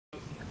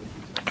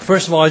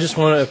First of all, I just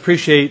want to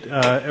appreciate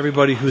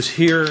everybody who's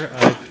here.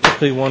 I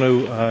particularly want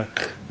to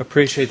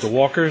appreciate the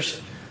walkers.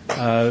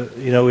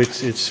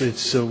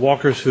 It's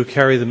walkers who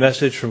carry the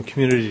message from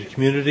community to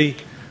community.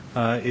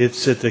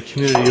 It's at the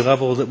community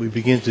level that we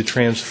begin to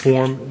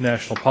transform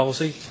national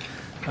policy.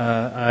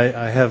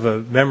 I have a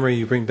memory,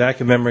 you bring back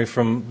a memory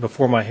from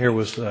before my hair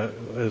was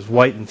as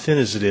white and thin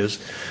as it is,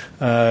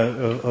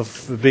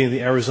 of being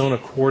the Arizona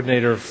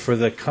coordinator for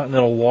the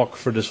Continental Walk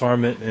for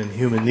Disarmament and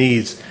Human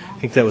Needs. I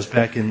think that was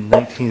back in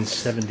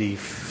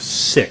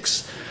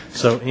 1976.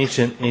 So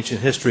ancient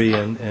history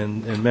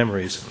and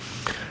memories.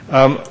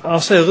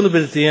 I'll say a little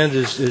bit at the end,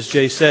 as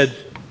Jay said,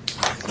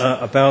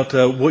 about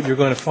what you're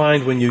going to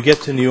find when you get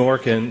to New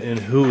York and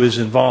who is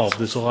involved.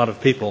 There's a lot of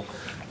people.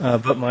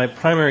 But my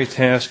primary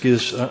task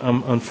is,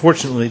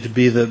 unfortunately, to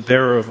be the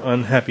bearer of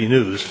unhappy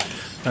news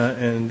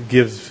and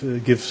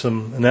give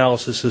some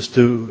analysis as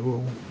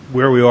to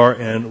where we are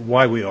and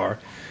why we are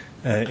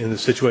in the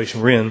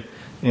situation we're in.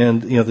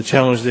 And the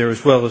challenge there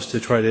as well is to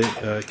try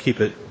to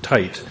keep it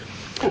tight.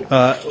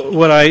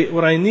 What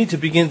I need to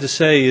begin to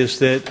say is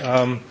that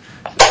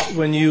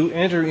when you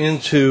enter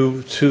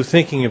into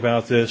thinking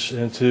about this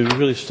and to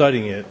really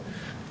studying it,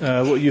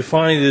 what you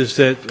find is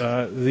that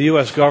the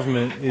U.S.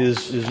 government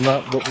is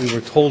not what we were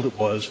told it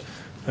was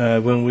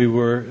when we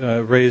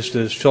were raised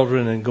as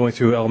children and going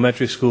through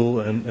elementary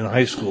school and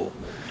high school.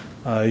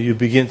 You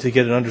begin to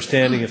get an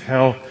understanding of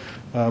how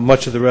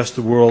much of the rest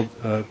of the world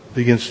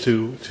begins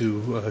to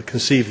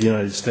conceive the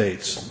United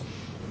States.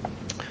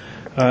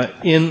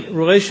 In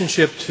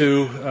relationship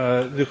to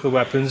nuclear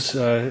weapons,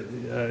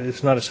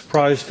 it's not a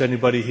surprise to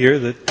anybody here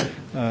that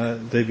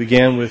they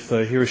began with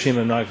Hiroshima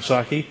and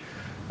Nagasaki.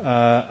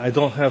 I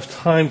don't have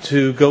time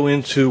to go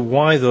into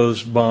why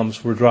those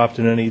bombs were dropped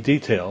in any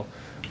detail,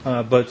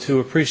 but to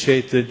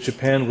appreciate that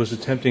Japan was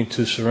attempting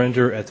to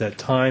surrender at that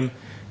time,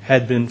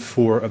 had been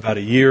for about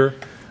a year.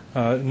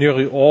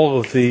 Nearly all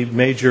of the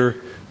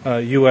major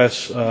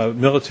U.S.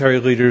 military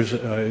leaders,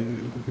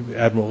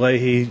 Admiral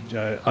Leahy,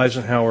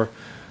 Eisenhower,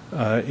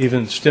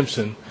 even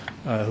Stimson,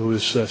 who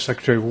was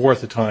Secretary of War at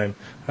the time,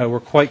 were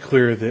quite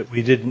clear that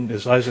we didn't,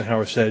 as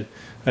Eisenhower said,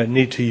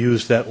 need to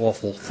use that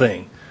awful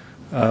thing.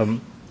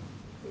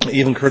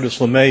 Even Curtis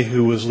LeMay,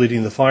 who was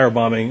leading the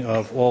firebombing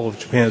of all of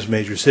Japan's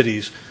major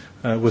cities,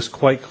 was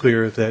quite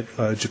clear that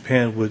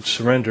Japan would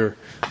surrender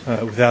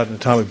without an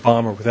atomic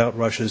bomb or without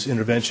Russia's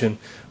intervention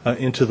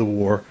into the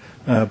war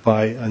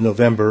by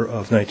November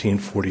of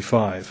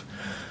 1945.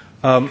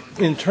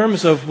 In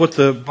terms of what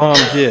the bomb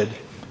did,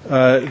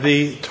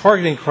 the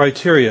targeting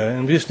criteria,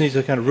 and we just need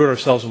to kind of root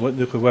ourselves in what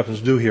nuclear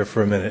weapons do here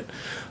for a minute.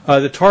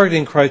 The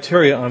targeting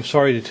criteria, I'm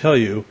sorry to tell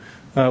you,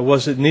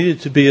 was it needed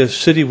to be a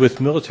city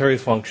with military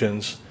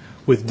functions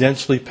with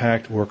densely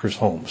packed workers'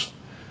 homes.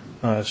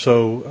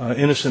 So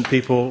innocent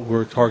people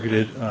were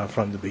targeted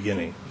from the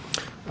beginning.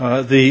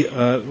 Well,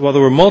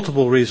 there were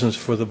multiple reasons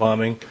for the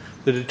bombing.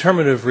 The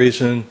determinative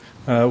reason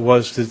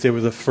was that they were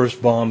the first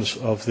bombs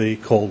of the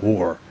Cold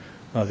War.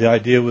 The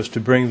idea was to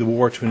bring the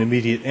war to an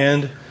immediate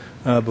end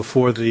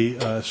before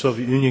the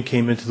Soviet Union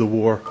came into the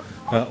war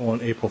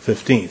on April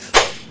 15th.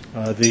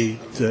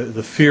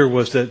 The fear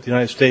was that the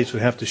United States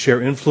would have to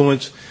share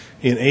influence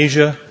in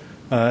Asia,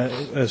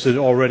 as it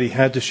already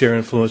had to share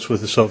influence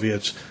with the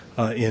Soviets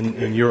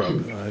in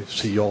Europe.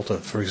 See Yalta,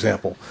 for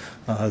example.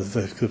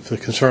 The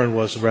concern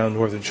was around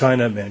northern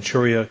China,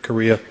 Manchuria,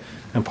 Korea,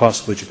 and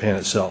possibly Japan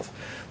itself.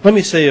 Let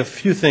me say a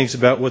few things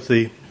about what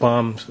the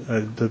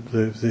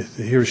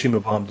Hiroshima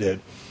bomb did.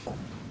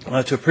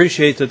 To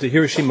appreciate that the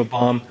Hiroshima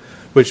bomb,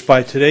 which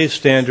by today's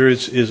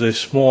standards is a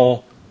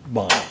small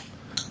bomb,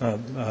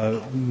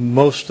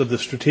 most of the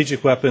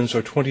strategic weapons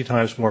are 20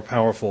 times more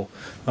powerful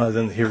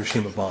than the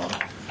Hiroshima bomb.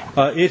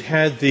 It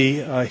had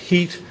the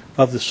heat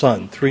of the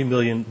sun, 3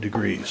 million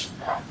degrees.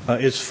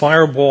 Its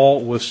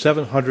fireball was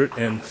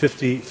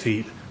 750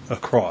 feet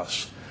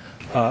across.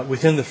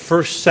 Within the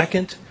first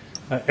second,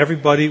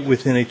 everybody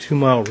within a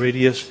 2-mile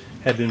radius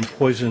had been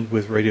poisoned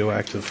with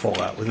radioactive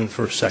fallout within the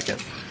first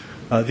second.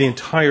 The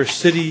entire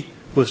city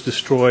was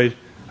destroyed,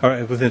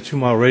 within a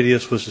 2-mile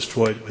radius was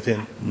destroyed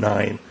within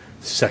 9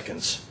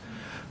 seconds.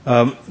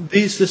 I'm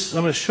going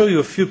to show you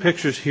a few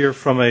pictures here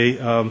from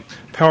a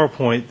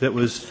PowerPoint that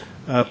was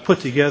put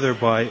together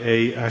by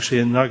actually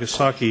a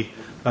Nagasaki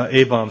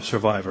A-bomb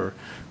survivor.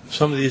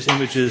 Some of these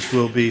images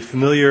will be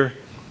familiar,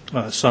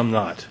 some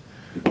not.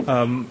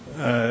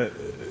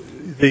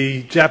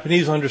 The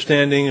Japanese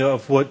understanding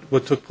of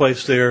what took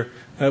place there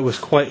was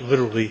quite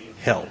literally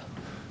hell.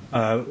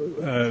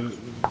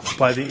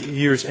 By the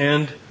year's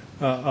end,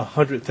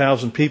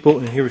 100,000 people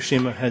in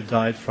Hiroshima had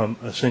died from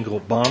a single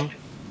bomb.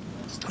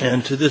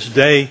 And to this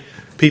day,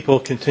 people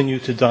continue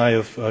to die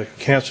of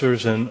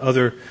cancers and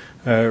other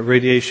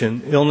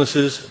radiation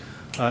illnesses.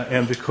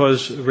 And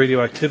because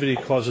radioactivity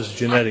causes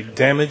genetic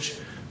damage,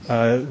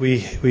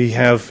 we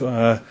have,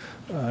 though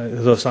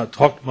it's not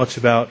talked much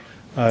about,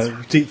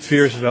 deep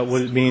fears about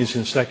what it means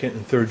in second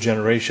and third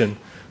generation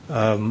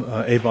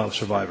A-bomb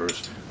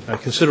survivors.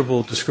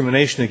 Considerable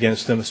discrimination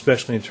against them,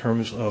 especially in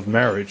terms of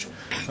marriage,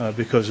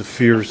 because of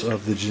fears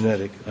of the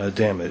genetic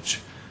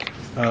damage.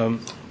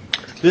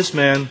 This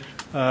man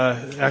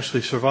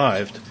actually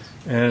survived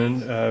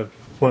and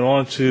went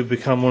on to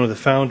become one of the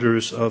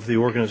founders of the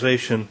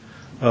organization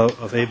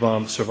of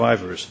A-bomb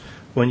survivors.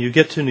 When you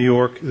get to New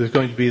York, there's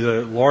going to be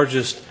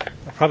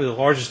probably the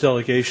largest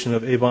delegation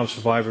of A-bomb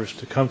survivors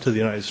to come to the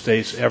United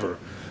States ever,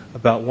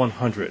 about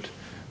 100.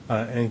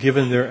 And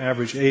given their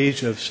average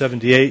age of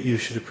 78, you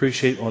should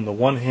appreciate, on the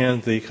one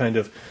hand, the kind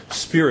of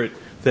spirit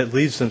that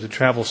leads them to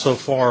travel so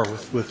far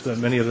with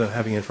many of them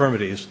having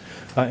infirmities,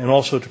 and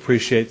also to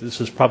appreciate that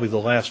this is probably the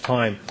last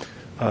time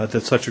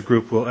that such a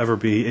group will ever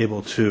be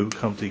able to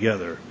come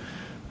together.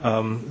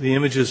 The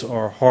images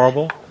are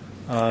horrible.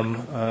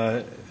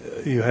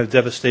 You had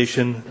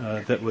devastation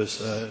that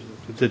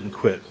didn't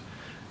quit.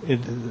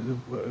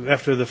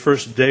 After the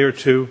first day or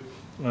two,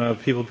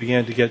 people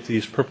began to get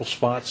these purple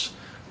spots,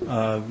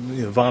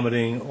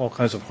 vomiting, all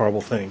kinds of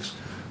horrible things.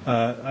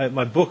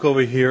 My book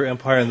over here,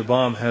 Empire and the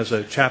Bomb, has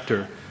a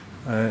chapter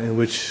in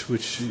which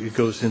it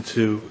goes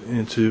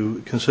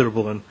into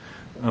considerable and,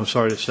 I'm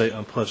sorry to say,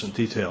 unpleasant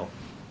detail.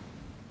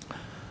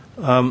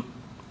 Don't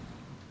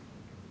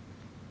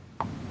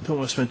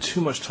want to spend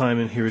too much time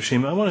in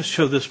Hiroshima. I want to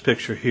show this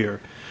picture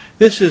here.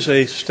 This is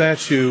a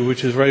statue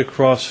which is right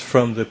across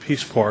from the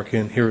Peace Park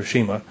in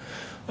Hiroshima.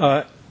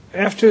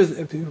 After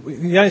the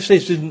United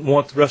States didn't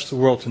want the rest of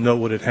the world to know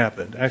what had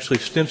happened. Actually,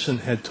 Stimson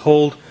had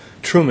told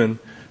Truman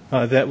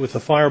that with the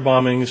fire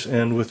bombings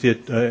and with the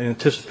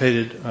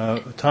anticipated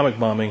atomic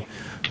bombing,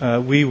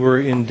 we were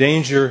in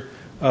danger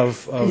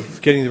of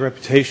getting the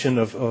reputation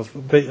of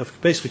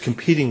basically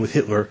competing with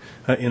Hitler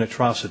in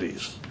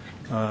atrocities.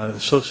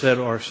 So said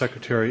our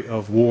Secretary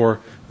of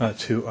War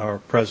to our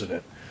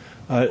President.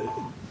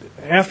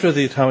 After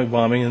the atomic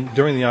bombing and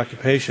during the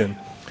occupation,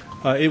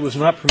 it was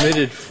not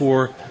permitted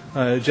for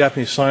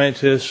Japanese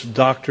scientists,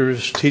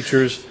 doctors,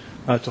 teachers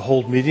to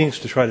hold meetings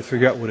to try to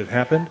figure out what had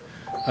happened.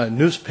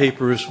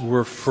 Newspapers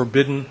were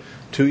forbidden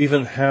to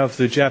even have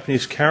the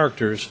Japanese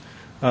characters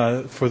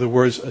for the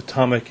words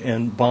atomic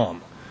and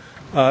bomb.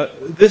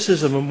 This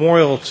is a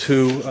memorial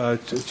to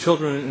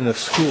children in a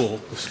school.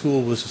 The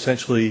school was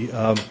essentially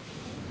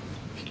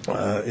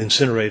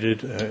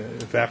incinerated,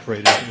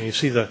 evaporated. And you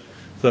see the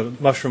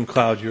mushroom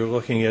cloud. You're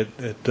looking at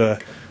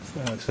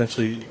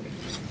essentially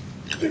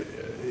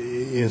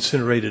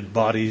incinerated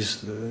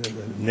bodies, the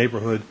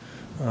neighborhood,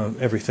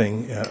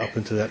 everything up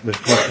into that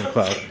mushroom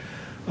cloud.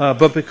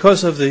 But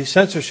because of the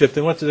censorship,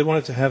 they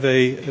wanted to have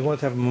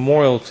a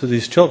memorial to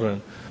these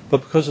children.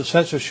 But because of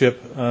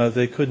censorship,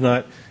 they could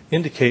not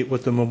indicate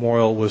what the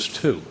memorial was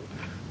to.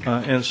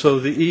 And so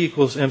the E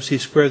equals MC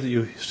squared that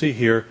you see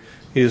here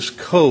is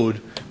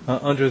code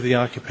under the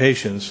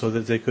occupation so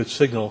that they could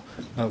signal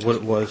what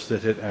it was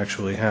that had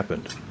actually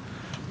happened.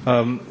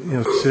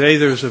 Today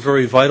there's a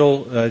very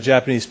vital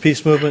Japanese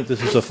peace movement.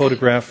 This is a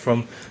photograph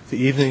from the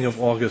evening of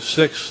August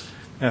 6th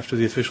after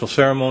the official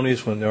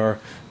ceremonies, when there are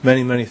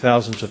many, many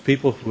thousands of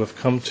people who have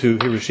come to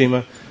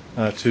Hiroshima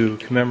to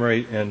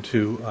commemorate and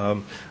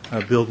to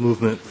build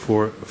movement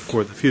for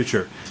the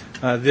future.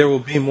 There will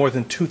be more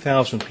than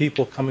 2,000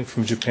 people coming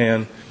from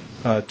Japan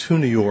to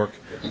New York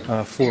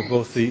for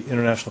both the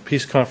International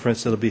Peace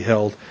Conference that will be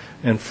held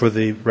and for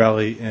the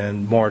rally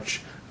and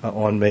march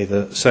on May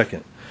the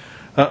 2nd.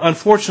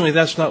 Unfortunately,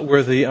 that's not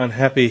where the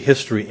unhappy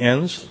history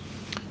ends.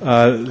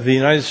 The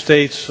United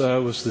States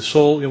was the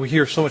sole, we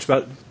hear so much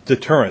about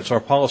deterrence.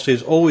 Our policy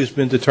has always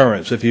been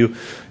deterrence. If you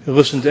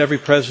listen to every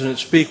president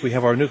speak, we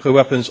have our nuclear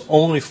weapons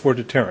only for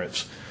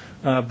deterrence.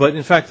 But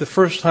in fact, the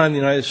first time the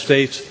United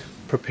States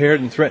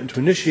prepared and threatened to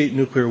initiate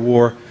nuclear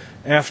war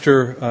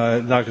after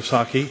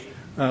Nagasaki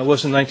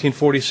was in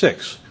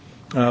 1946,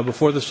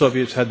 before the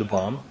Soviets had the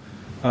bomb,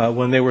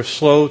 when they were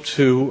slow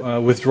to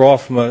withdraw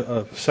from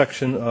a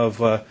section of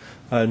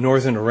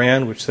northern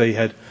Iran, which they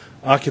had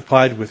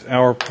occupied with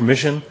our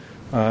permission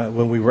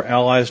when we were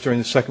allies during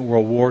the Second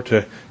World War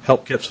to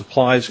help get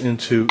supplies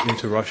into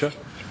Russia.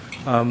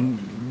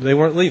 They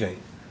weren't leaving.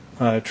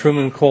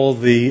 Truman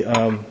called the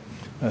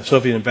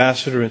Soviet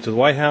ambassador into the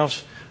White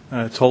House,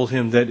 told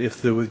him that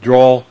if the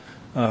withdrawal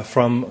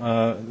from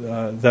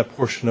that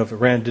portion of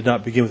Iran did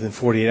not begin within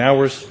 48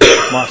 hours,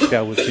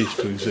 Moscow would cease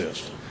to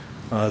exist.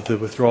 The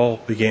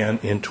withdrawal began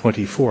in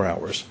 24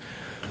 hours.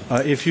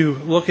 If you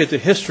look at the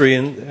history,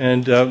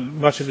 and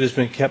much of it has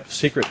been kept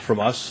secret from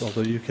us,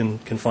 although you can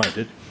find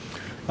it,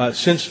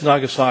 since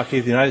Nagasaki,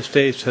 the United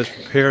States has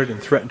prepared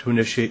and threatened to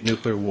initiate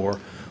nuclear war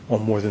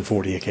on more than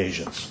 40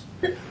 occasions.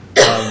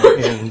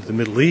 In the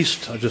Middle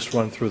East, I'll just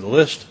run through the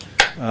list,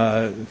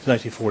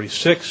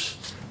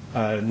 1946,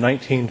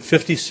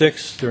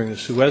 1956 during the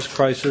Suez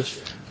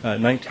Crisis,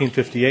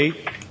 1958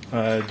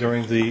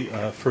 during the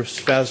first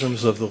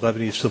spasms of the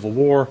Lebanese Civil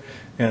War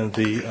and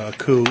the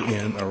coup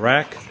in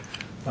Iraq,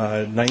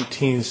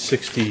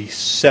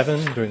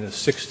 1967 during the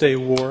Six-Day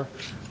War,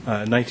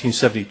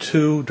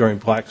 1972 during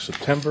Black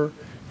September,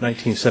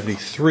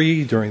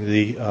 1973 during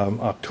the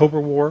October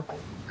War,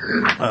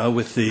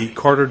 with the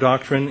Carter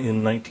Doctrine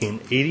in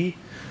 1980,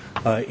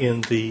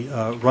 in the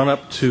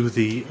run-up to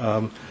the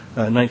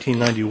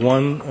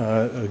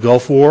 1991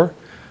 Gulf War,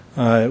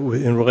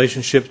 in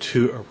relationship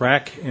to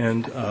Iraq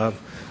and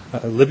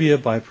Libya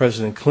by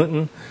President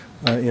Clinton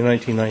in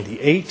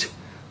 1998,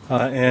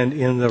 and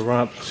in the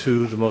run-up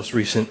to the most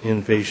recent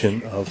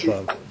invasion of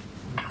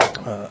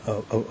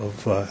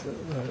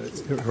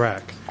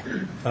Iraq.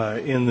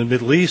 In the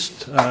Middle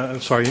East,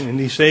 in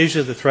East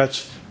Asia, the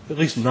threats at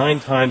least 9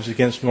 times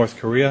against North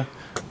Korea,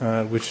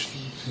 which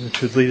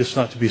should lead us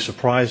not to be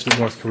surprised that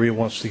North Korea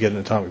wants to get an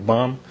atomic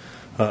bomb,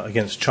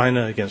 against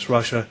China, against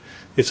Russia.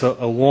 It's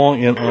a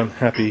long and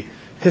unhappy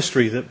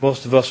history that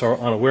most of us are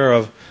unaware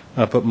of,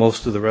 but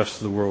most of the rest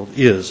of the world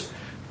is.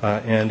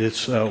 And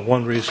it's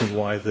one reason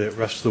why the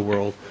rest of the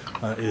world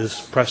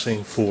is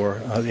pressing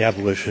for the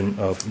abolition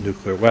of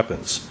nuclear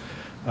weapons.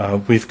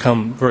 We've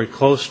come very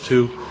close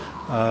to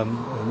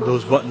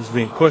those buttons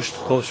being pushed,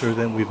 closer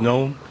than we've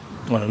known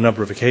on a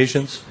number of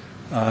occasions.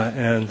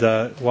 And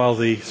while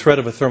the threat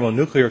of a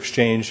thermonuclear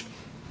exchange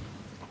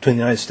between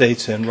the United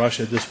States and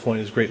Russia at this point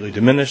is greatly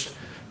diminished,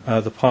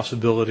 the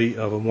possibility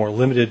of a more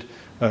limited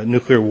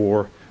nuclear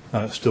war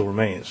still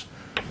remains.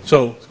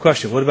 So the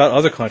question, what about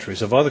other countries?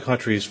 Have other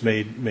countries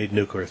made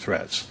nuclear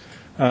threats?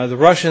 The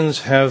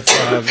Russians have,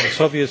 the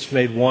Soviets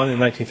made one in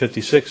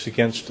 1956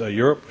 against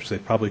Europe, which they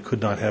probably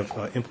could not have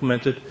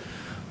implemented.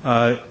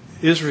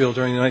 Israel,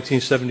 during the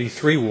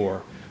 1973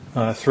 war,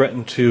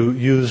 threatened to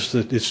use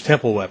its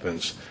Temple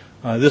weapons.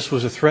 This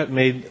was a threat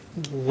made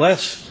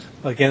less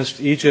against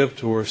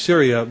Egypt or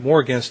Syria, more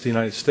against the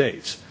United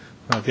States.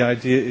 The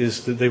idea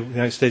is that the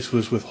United States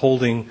was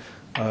withholding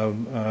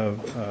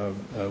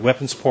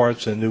weapons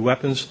parts and new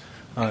weapons,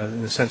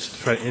 in a sense to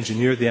try to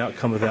engineer the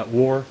outcome of that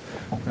war.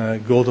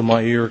 Golda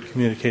Meir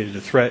communicated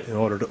a threat in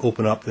order to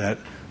open up that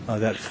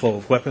flow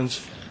of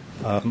weapons,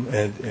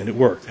 and it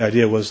worked. The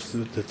idea was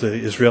that the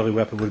Israeli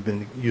weapon would have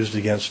been used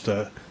against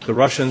the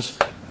Russians,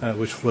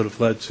 which would have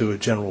led to a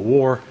general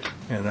war,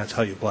 and that's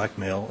how you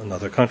blackmail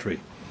another country.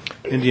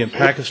 India and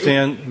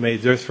Pakistan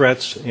made their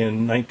threats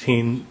during the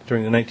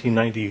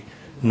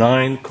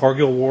 1999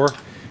 Kargil War,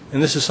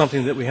 and this is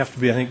something that we have to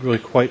be, I think, really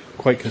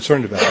quite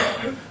concerned about.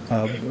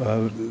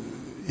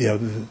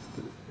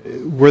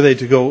 Were they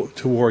to go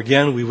to war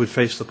again, we would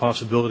face the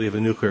possibility of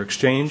a nuclear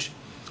exchange.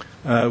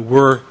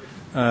 Were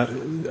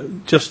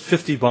just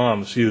 50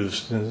 bombs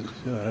used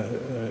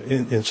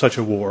in such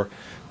a war,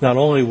 not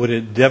only would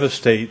it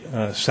devastate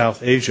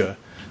South Asia,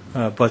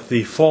 but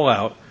the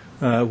fallout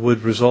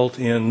would result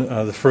in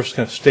the first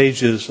kind of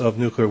stages of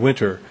nuclear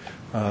winter,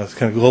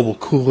 kind of global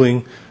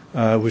cooling,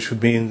 which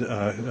would mean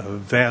a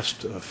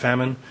vast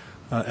famine.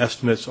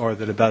 Estimates are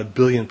that about 1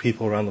 billion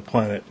people around the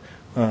planet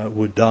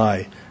would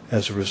die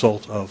as a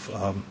result of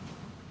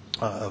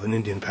an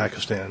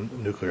Indian-Pakistan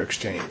nuclear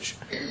exchange.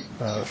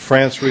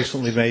 France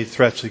recently made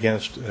threats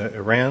against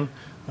Iran,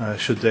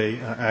 should they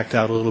act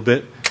out a little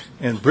bit,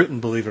 and Britain,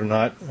 believe it or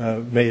not,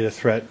 made a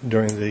threat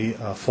during the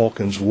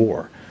Falklands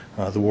War,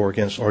 the war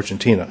against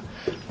Argentina.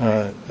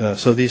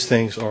 So these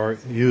things are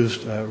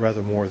used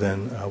rather more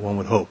than one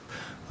would hope.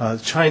 The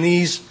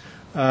Chinese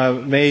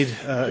made,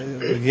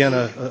 again,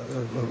 a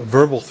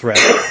verbal threat,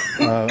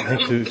 I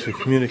think, to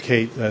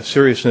communicate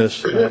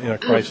seriousness in a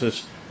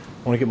crisis.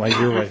 I want to get my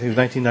year right. I think it was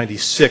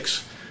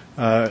 1996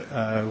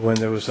 when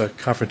there was a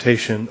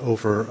confrontation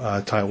over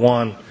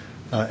Taiwan,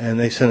 and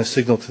they sent a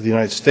signal to the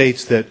United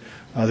States that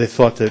they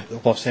thought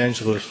that Los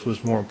Angeles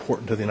was more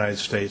important to the United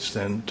States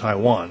than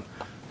Taiwan.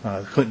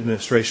 The Clinton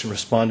administration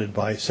responded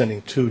by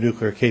sending 2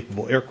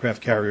 nuclear-capable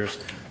aircraft carriers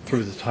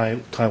through the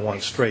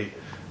Taiwan Strait,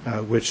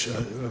 which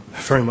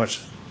very much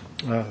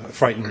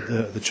frightened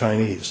the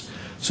Chinese.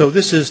 So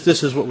this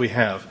is what we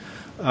have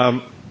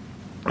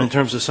in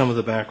terms of some of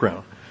the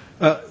background.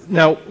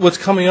 Now, what's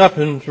coming up,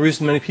 and the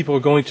reason many people are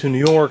going to New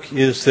York,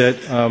 is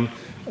that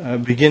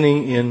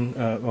beginning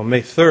on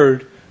May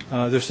 3rd,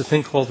 there's a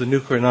thing called the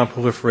Nuclear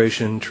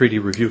Non-Proliferation Treaty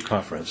Review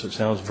Conference. It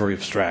sounds very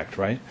abstract,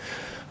 right?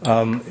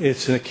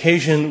 It's an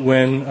occasion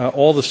when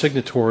all the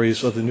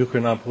signatories of the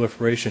Nuclear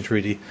Non-Proliferation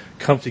Treaty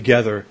come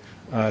together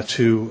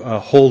to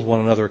hold one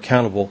another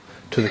accountable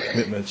to the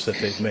commitments that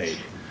they've made.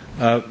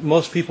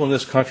 Most people in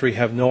this country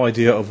have no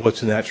idea of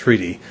what's in that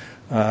treaty.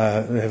 They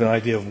have an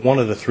idea of one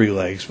of the 3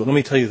 legs, but let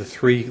me tell you the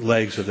 3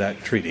 legs of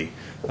that treaty.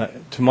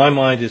 To my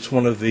mind, it's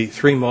one of the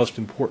 3 most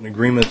important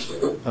agreements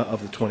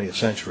of the 20th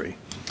century.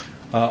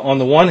 On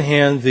the one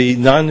hand, the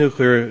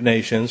non-nuclear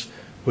nations,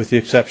 with the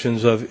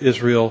exceptions of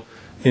Israel,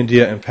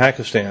 India, and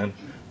Pakistan,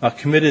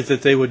 committed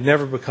that they would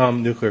never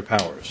become nuclear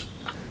powers.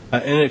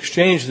 In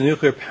exchange, the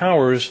nuclear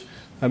powers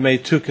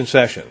made 2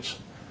 concessions.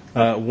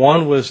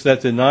 One was that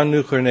the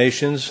non-nuclear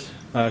nations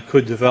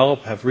could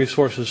have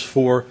resources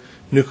for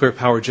nuclear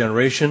power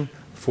generation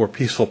for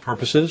peaceful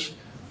purposes.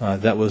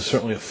 That was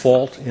certainly a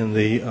fault in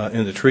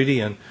the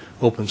treaty and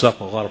opens up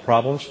a lot of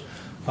problems.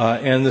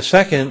 And the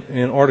second,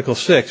 in Article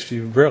 6,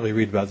 you rarely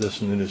read about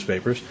this in the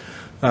newspapers,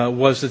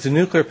 was that the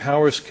nuclear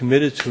powers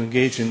committed to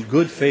engage in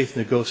good faith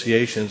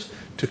negotiations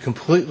to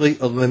completely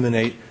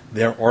eliminate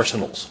their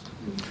arsenals.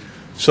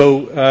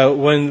 So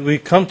when we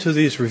come to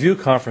these review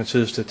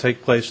conferences that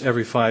take place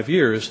every 5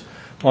 years,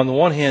 on the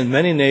one hand,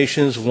 many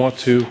nations want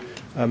to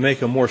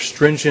make a more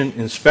stringent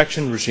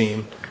inspection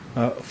regime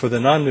for the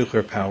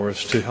non-nuclear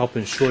powers to help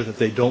ensure that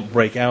they don't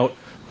break out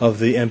of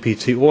the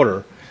NPT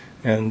order.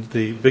 And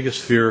the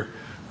biggest fear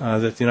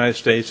that the United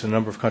States and a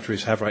number of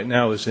countries have right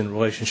now is in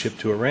relationship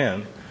to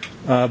Iran.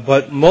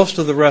 But most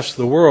of the rest of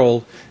the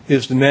world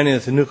is demanding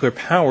that the nuclear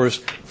powers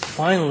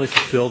finally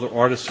fulfill their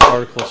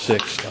Article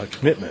 6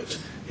 commitments.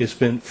 It's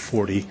been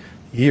 40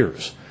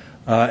 years.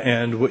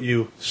 And what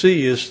you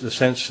see is the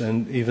sense,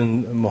 and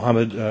even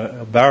Mohammed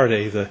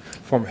Baradei, the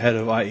former head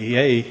of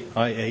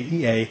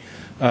IAEA,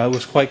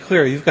 was quite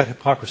clear, you've got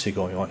hypocrisy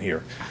going on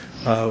here.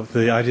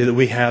 The idea that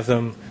we have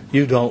them,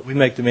 you don't, we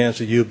make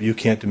demands of you, but you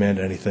can't demand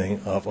anything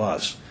of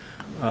us.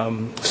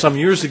 Some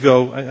years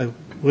ago, I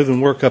live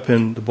and work up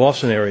in the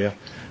Boston area.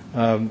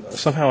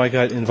 Somehow I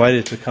got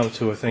invited to come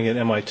to a thing at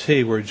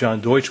MIT where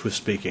John Deutsch was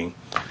speaking.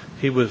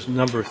 He was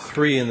number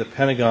 3 in the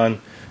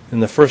Pentagon in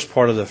the first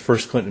part of the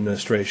first Clinton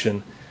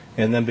administration,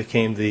 and then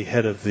became the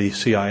head of the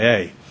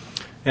CIA.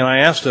 And I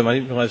asked him, I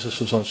didn't realize this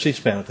was on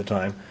C-SPAN at the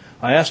time,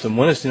 I asked him,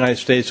 when is the United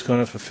States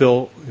going to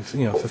fulfill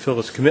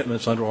its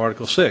commitments under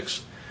Article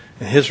 6?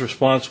 And his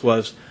response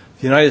was,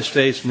 the United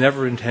States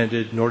never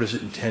intended, nor does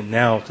it intend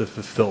now, to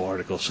fulfill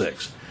Article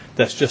 6.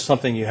 That's just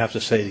something you have to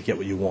say to get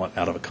what you want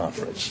out of a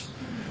conference.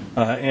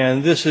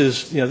 And this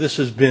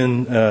has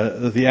been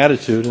the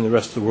attitude, and the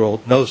rest of the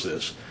world knows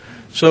this.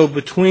 So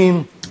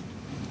between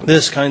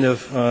this kind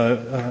of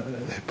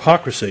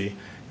hypocrisy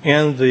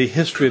and the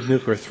history of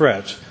nuclear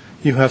threats,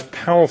 you have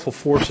powerful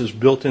forces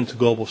built into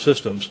global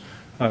systems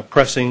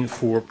pressing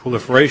for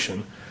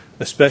proliferation,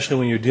 especially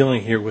when you're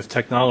dealing here with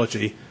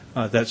technology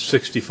that's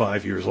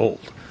 65 years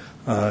old.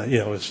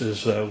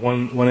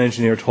 One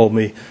engineer told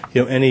me,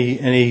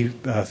 any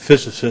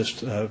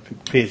physicist,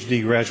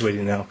 PhD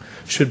graduating now,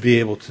 should be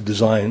able to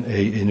design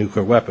a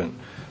nuclear weapon.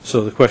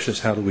 So the question is,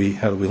 how do we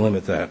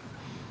limit that?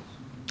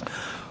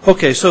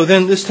 Okay, so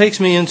then this takes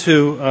me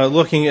into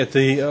looking at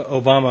the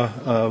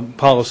Obama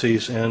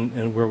policies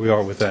and where we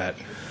are with that.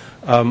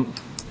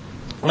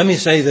 Let me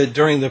say that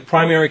during the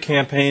primary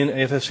campaign,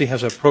 AFSC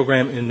has a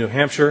program in New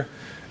Hampshire,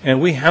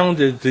 and we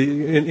hounded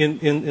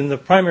in the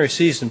primary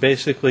season,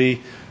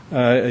 basically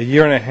a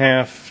year and a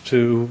half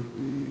to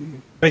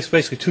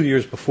basically 2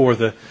 years before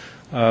the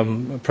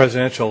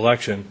presidential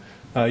election.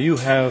 You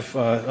have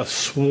a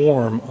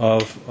swarm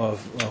of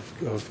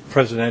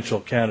presidential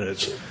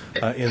candidates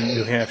in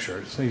New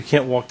Hampshire. So you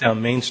can't walk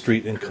down Main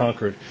Street in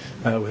Concord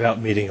without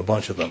meeting a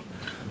bunch of them.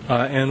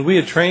 And we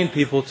had trained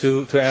people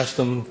to ask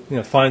them,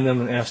 find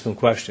them and ask them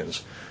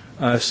questions.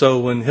 So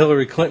when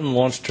Hillary Clinton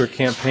launched her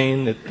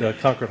campaign at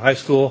Concord High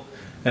School,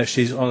 as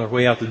she's on her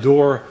way out the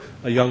door,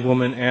 a young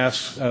woman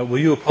asks, "Will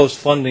you oppose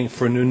funding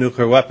for a new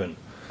nuclear weapon?"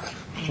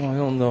 Well, I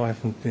don't know.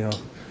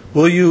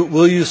 Will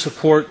you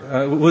support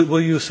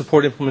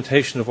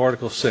implementation of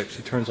Article 6?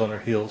 She turns on her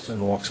heels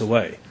and walks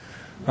away.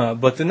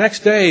 But the next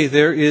day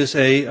there's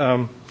a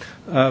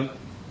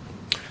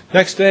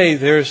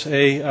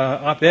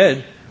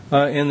op-ed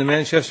in the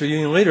Manchester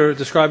Union Leader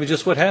describing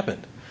just what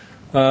happened.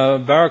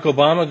 Barack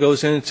Obama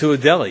goes into a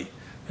deli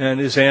and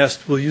is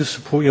asked, "Will you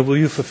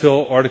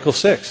fulfill Article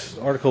 6?"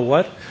 Article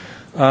what?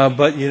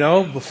 But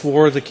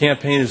before the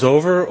campaign is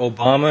over,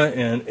 Obama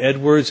and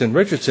Edwards and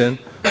Richardson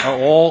are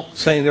all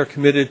saying they're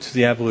committed to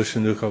the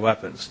abolition of nuclear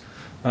weapons.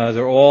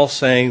 They're all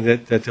saying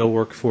that they'll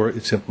work for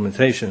its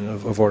implementation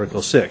of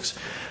Article 6.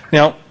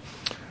 Now,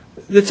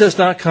 this does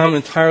not come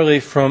entirely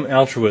from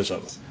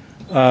altruism.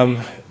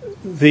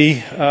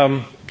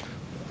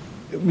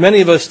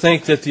 Many of us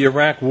think that the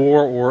Iraq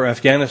War or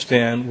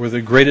Afghanistan were the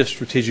greatest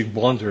strategic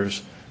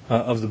blunders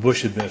of the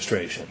Bush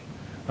administration.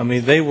 I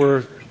mean, they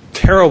were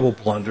terrible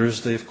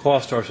blunders. They've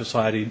cost our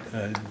society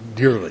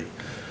dearly.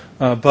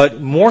 But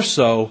more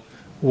so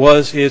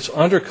was its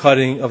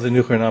undercutting of the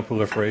Nuclear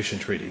Non-Proliferation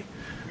Treaty.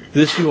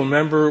 This, you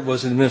remember,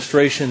 was an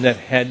administration that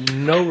had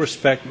no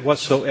respect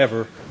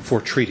whatsoever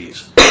for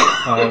treaties.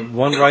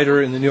 One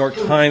writer in the New York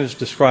Times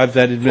described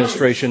that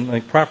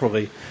administration,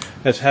 properly,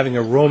 as having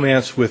a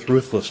romance with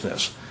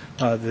ruthlessness.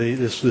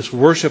 This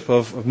worship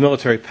of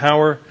military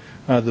power,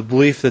 the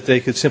belief that they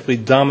could simply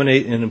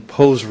dominate and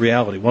impose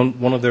reality.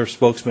 One of their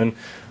spokesmen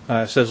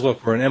says,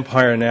 "Look, we're an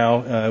empire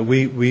now.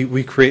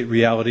 We create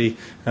reality,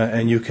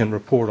 and you can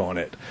report on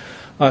it."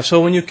 So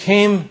when you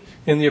came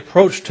in the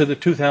approach to the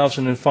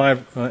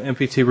 2005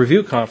 NPT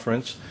review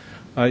conference,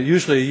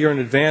 usually a year in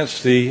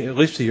advance, at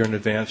least a year in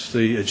advance,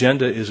 the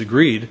agenda is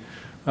agreed.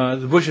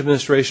 The Bush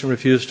administration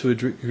refused to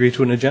agree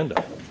to an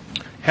agenda.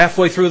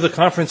 Halfway through the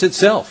conference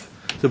itself,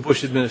 the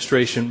Bush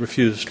administration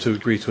refused to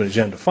agree to an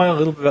agenda. Finally,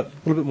 a little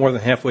bit more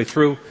than halfway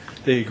through,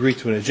 they agreed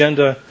to an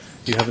agenda.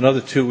 You have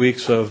another 2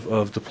 weeks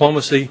of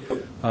diplomacy.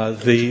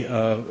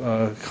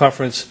 The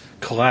conference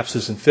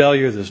collapses in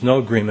failure. There's no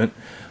agreement.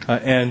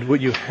 And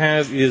what you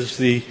have is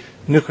the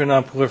Nuclear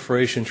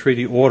Non-Proliferation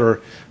Treaty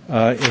order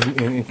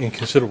in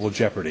considerable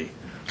jeopardy.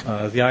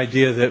 The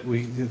idea that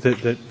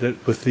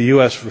with the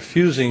U.S.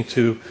 refusing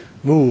to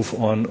move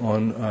on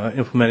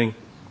implementing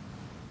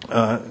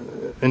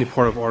any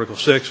part of Article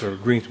 6 or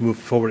agreeing to move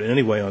forward in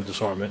any way on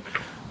disarmament,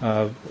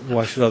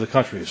 why should other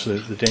countries?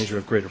 The danger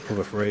of greater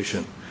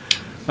proliferation.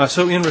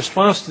 So in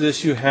response to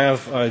this, you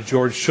have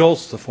George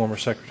Shultz, the former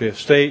Secretary of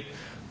State,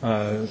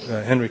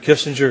 Henry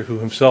Kissinger, who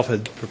himself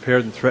had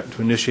prepared and threatened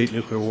to initiate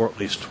nuclear war at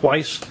least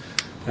twice,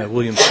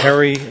 William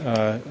Perry,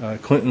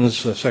 Clinton's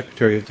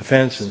Secretary of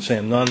Defense, and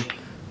Sam Nunn,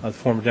 the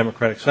former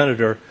Democratic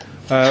senator,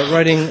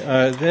 writing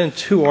then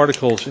 2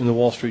 articles in the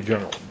Wall Street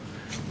Journal.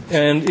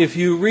 And if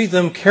you read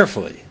them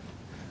carefully,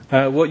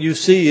 what you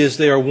see is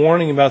they are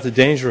warning about the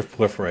danger of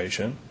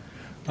proliferation.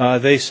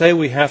 They say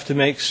we have to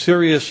make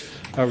serious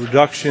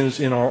reductions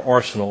in our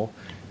arsenal,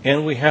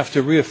 and we have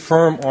to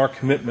reaffirm our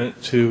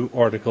commitment to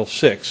Article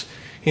 6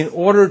 in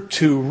order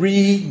to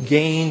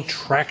regain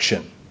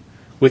traction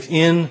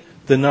within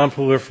the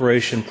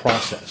non-proliferation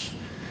process.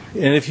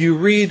 And if you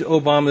read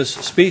Obama's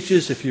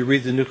speeches, if you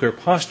read the Nuclear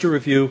Posture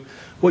Review,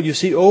 what you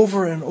see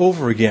over and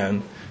over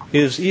again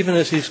is, even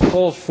as he's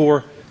called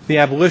for the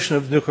abolition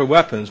of nuclear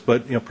weapons,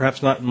 but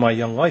perhaps not in my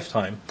young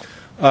lifetime,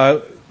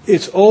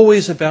 it's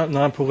always about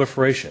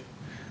non-proliferation.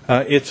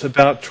 It's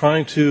about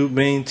trying to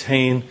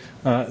maintain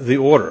the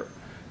order.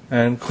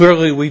 And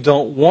clearly we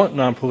don't want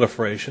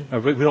non-proliferation,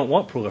 we don't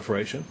want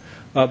proliferation,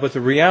 but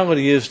the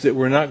reality is that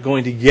we're not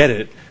going to get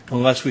it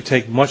unless we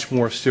take much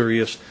more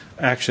serious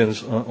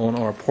actions on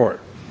our part.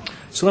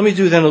 So let me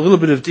do then a little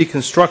bit of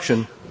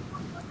deconstruction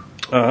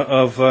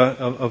of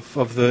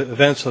the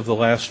events of the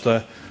last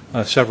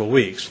several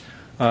weeks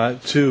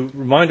to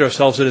remind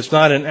ourselves that it's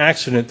not an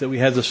accident that we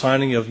had the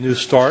signing of New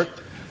START,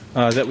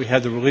 that we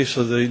had the release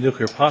of the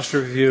Nuclear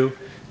Posture Review,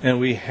 and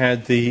we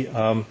had the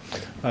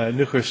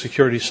Nuclear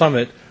Security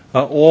Summit,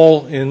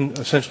 all in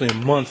essentially a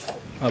month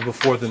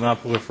before the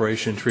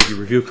Non-Proliferation Treaty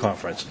Review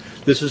Conference.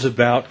 This is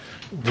about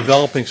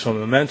developing some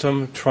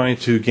momentum, trying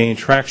to gain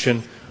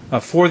traction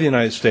for the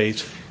United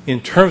States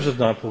in terms of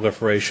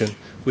non-proliferation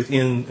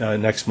within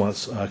next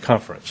month's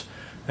conference.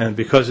 And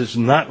because it's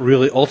not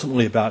really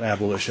ultimately about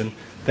abolition,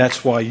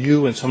 that's why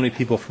you and so many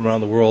people from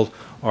around the world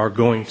are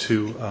going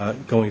to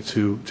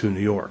New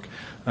York.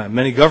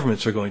 Many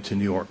governments are going to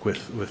New York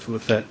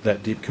with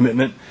that deep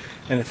commitment.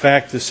 And in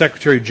fact, the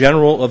Secretary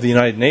General of the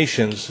United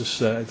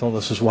Nations, I don't know if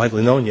this is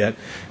widely known yet,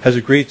 has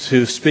agreed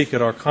to speak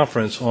at our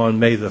conference on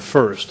May the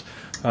 1st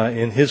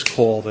in his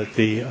call that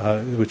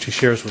which he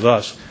shares with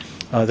us,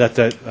 that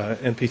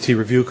NPT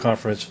review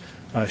conference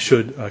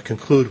should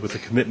conclude with a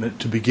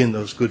commitment to begin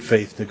those good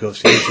faith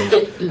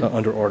negotiations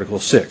under Article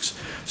 6.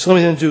 So let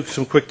me then do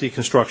some quick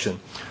deconstruction.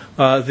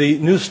 The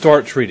New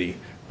START Treaty,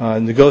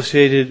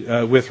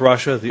 negotiated with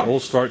Russia. The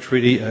Old START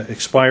Treaty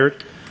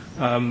expired.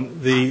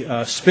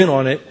 The spin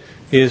on it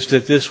is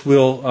that this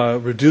will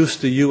reduce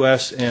the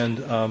U.S.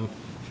 and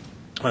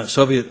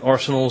Soviet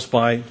arsenals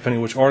by, depending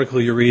on which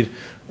article you read,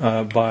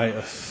 by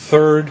a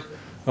third,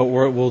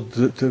 or it will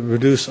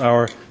reduce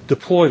our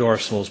deployed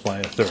arsenals by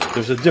a third.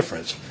 There's a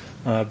difference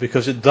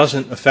because it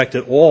doesn't affect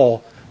at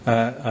all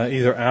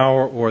either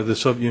our or the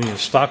Soviet Union's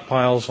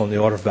stockpiles on the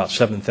order of about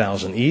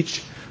 7,000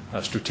 each,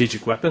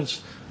 strategic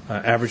weapons,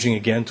 averaging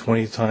again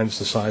 20 times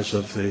the size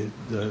of the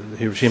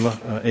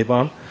Hiroshima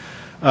A-bomb.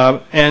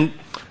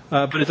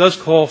 But it does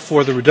call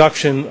for the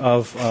reduction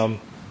of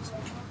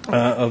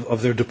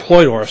their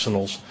deployed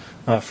arsenals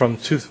from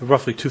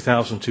roughly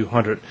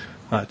 2,200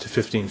 to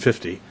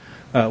 1,550.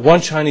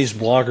 One Chinese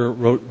blogger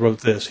wrote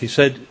this. He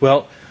said,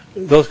 well,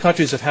 those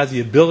countries have had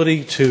the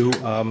ability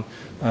to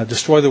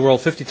destroy the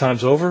world 50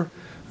 times over.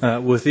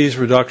 With these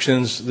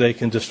reductions, they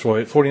can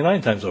destroy it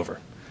 49 times over.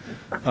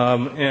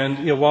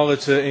 And while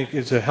it's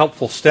a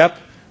helpful step,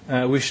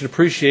 we should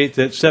appreciate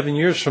that 7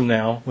 years from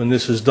now, when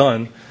this is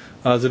done,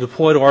 the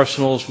deployed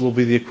arsenals will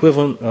be the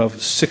equivalent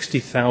of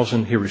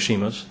 60,000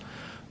 Hiroshimas.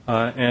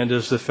 And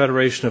as the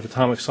Federation of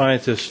Atomic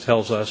Scientists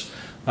tells us,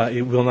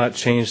 it will not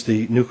change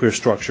the nuclear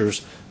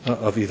structures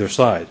of either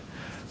side.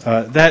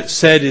 That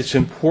said, it's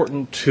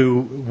important to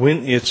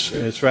win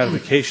its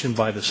ratification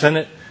by the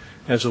Senate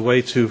as a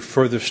way to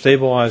further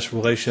stabilize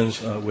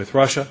relations with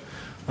Russia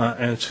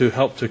and to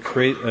help to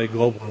create a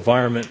global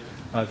environment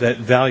that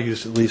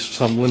values at least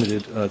some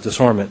limited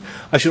disarmament.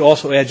 I should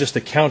also add just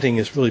the counting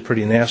is really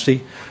pretty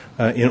nasty.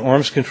 In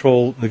arms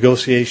control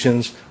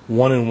negotiations,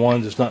 1 and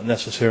 1 does not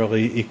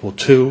necessarily equal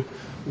 2,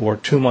 or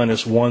 2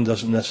 minus 1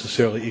 doesn't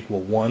necessarily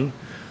equal 1.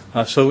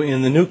 So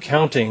in the new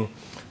counting,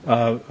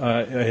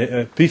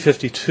 a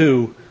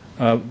B-52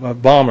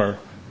 bomber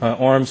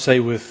armed, say,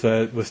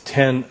 with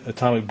 10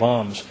 atomic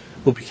bombs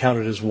will be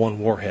counted as one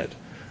warhead.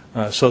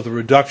 So the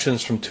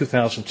reductions from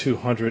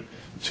 2,200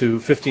 to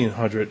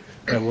 1,500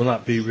 will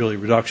not be really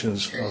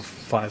reductions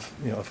of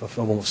of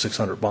almost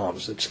 600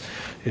 bombs.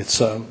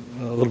 It's a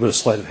little bit of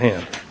sleight of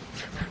hand.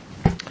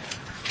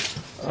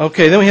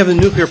 Okay, then we have the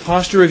Nuclear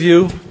Posture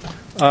Review.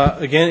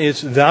 Again,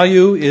 its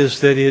value is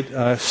that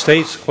it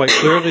states quite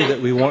clearly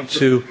that we want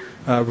to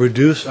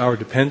reduce our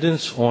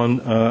dependence on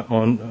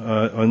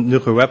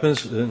nuclear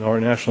weapons in our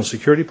national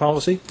security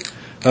policy.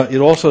 It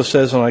also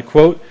says, and I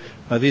quote,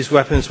 these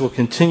weapons will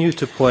continue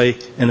to play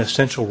an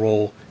essential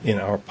role in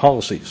our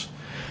policies.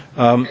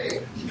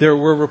 There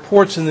were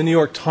reports in the New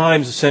York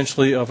Times,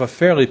 essentially, of a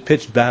fairly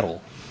pitched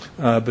battle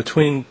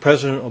between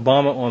President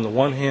Obama on the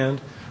one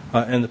hand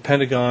and the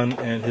Pentagon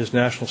and his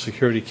National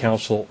Security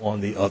Council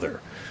on the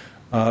other.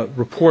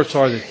 Reports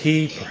are that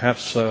he,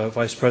 perhaps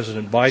Vice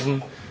President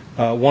Biden,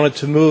 wanted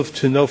to move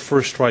to no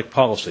first strike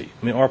policy.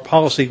 I mean, our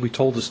policy, we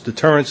told us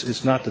deterrence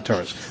is not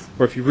deterrence.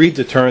 Or if you read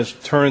deterrence,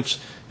 deterrence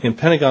in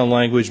Pentagon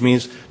language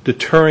means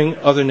deterring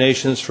other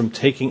nations from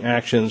taking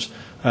actions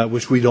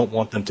which we don't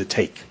want them to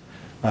take.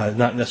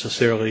 Not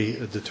necessarily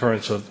a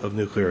deterrence of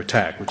nuclear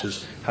attack, which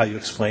is how you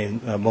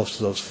explain most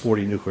of those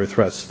 40 nuclear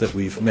threats that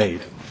we've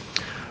made.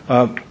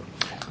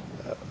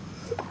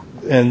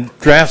 And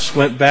drafts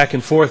went back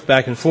and forth,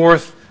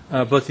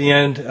 but at the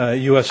end,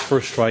 U.S.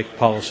 first strike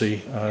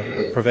policy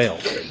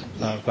prevailed.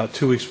 About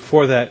 2 weeks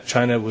before that,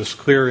 China was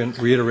clear in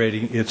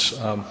reiterating its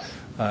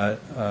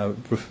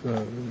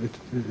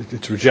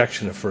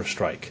rejection of first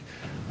strike.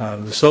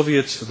 The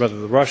Soviets, rather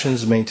the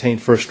Russians,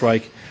 maintained first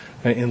strike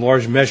in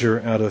large measure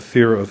out of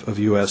fear of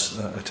U.S.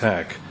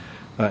 Attack,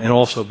 and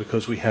also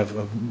because we have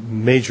a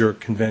major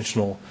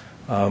conventional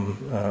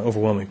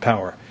overwhelming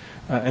power.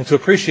 And to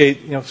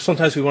appreciate,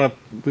 sometimes we want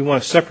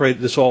to separate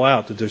this all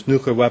out, that there's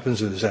nuclear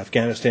weapons, or there's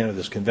Afghanistan, or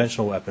there's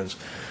conventional weapons.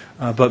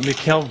 But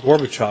Mikhail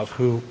Gorbachev,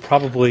 who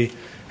probably,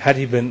 had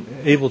he been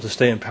able to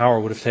stay in power,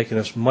 would have taken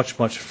us much,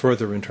 much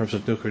further in terms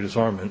of nuclear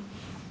disarmament.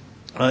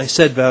 I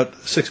said about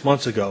 6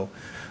 months ago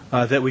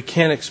that we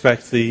can't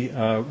expect the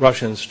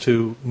Russians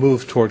to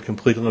move toward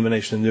complete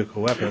elimination of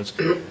nuclear weapons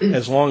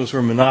as long as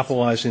we're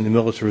monopolizing the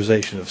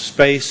militarization of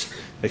space,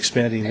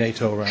 expanding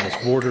NATO around its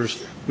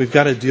borders. We've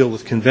got to deal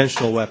with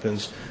conventional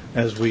weapons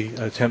as we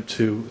attempt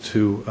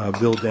to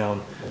build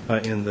down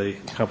in the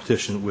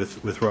competition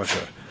with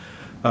Russia.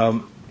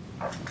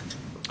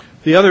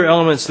 The other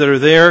elements that are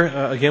there,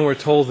 again, we're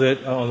told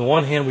that on the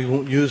one hand we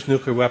won't use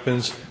nuclear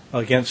weapons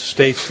against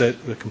states that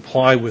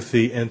comply with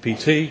the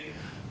NPT.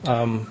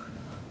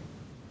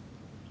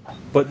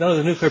 But none of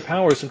the nuclear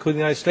powers, including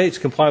the United States,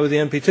 comply with the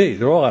NPT.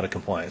 They're all out of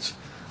compliance.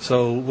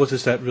 So what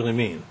does that really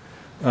mean?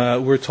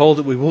 We're told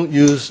that we won't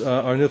use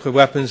our nuclear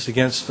weapons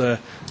against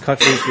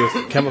countries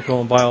with chemical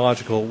and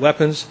biological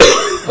weapons.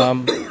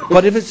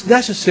 But if it's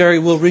necessary,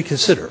 we'll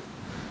reconsider.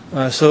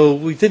 So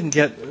we didn't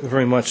get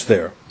very much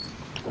there.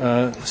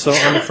 So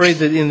I'm afraid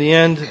that in the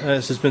end,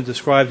 as has been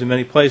described in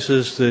many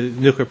places, the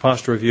Nuclear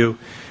Posture Review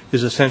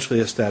is essentially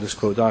a status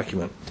quo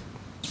document.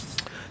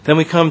 Then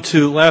we come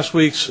to last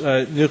week's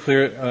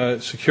Nuclear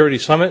Security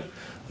Summit.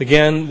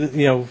 Again,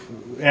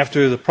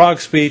 after the Prague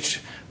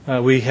speech,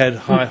 we had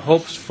high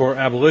hopes for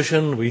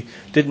abolition. We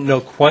didn't know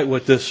quite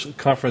what this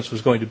conference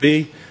was going to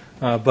be,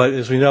 but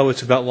as we know,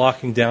 it's about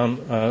locking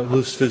down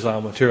loose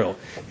fissile material.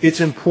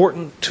 It's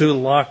important to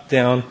lock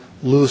down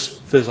loose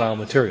fissile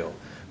material.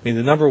 I mean,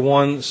 the number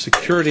one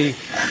security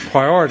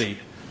priority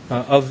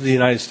of the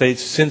United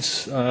States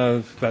since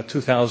about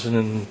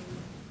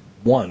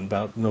 2001,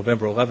 about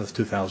November 11th,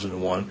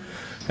 2001,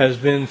 has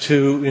been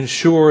to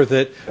ensure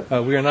that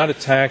we are not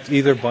attacked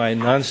either by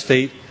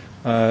non-state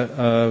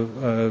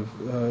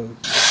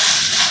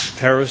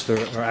terrorists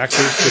or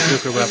actors with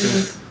nuclear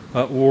weapons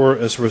or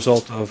as a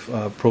result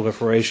of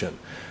proliferation.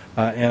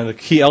 And a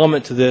key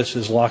element to this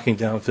is locking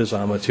down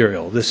fissile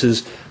material. This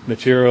is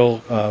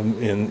material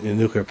in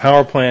nuclear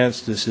power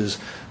plants. This is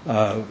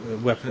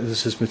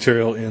This is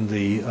material in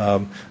the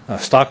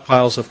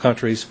stockpiles of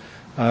countries.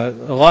 A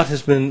lot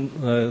has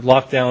been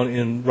locked down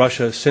in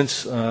Russia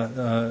since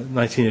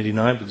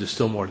 1989, but there's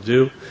still more to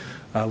do.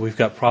 We've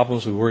got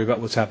problems. We worry about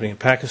what's happening in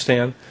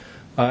Pakistan.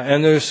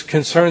 And there's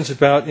concerns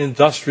about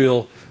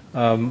industrial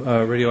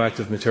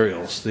radioactive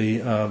materials.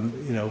 The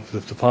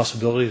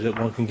possibility that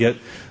one can get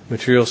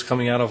materials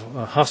coming out of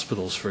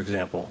hospitals, for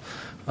example,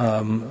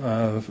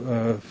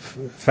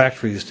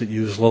 factories that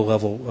use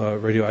low-level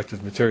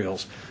radioactive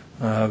materials.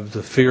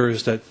 The fear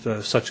is that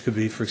such could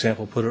be, for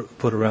example,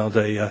 put around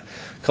a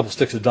couple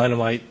sticks of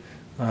dynamite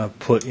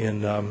put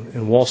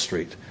in Wall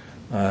Street.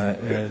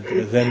 And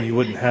then you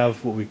wouldn't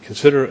have what we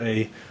consider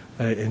a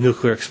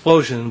nuclear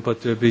explosion,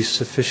 but there'd be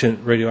sufficient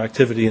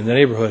radioactivity in the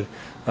neighborhood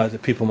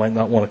that people might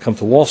not want to come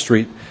to Wall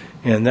Street,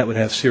 and that would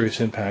have serious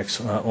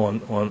impacts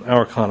on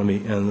our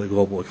economy and the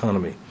global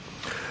economy.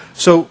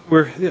 So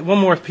one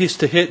more piece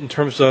to hit in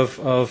terms of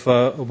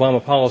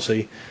Obama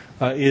policy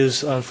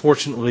is,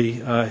 unfortunately,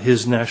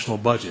 his national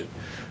budget.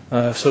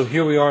 So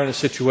here we are in a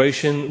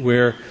situation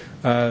where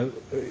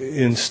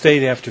in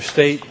state after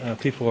state,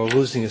 people are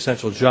losing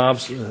essential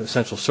jobs,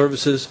 essential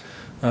services.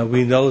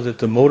 We know that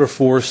the motor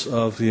force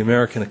of the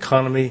American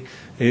economy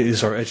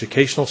is our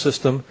educational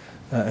system,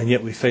 and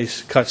yet we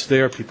face cuts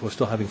there. People are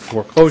still having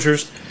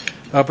foreclosures.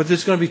 But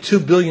there's going to be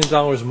 $2 billion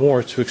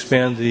more to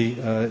expand the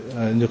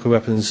nuclear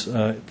weapons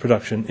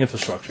production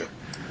infrastructure.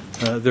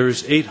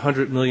 There's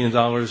 $800 million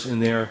in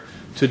there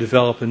to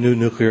develop a new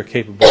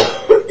nuclear-capable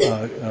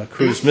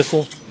cruise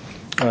missile.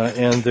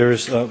 And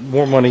there's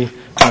more money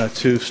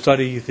to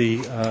study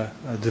the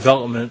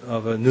development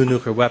of a new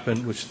nuclear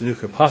weapon, which the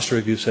Nuclear Posture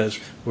Review says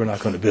we're not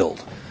going to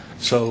build.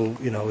 So,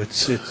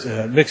 it's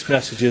mixed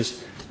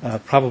messages,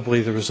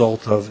 probably the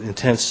result of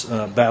intense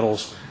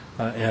battles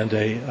and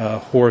a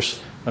horse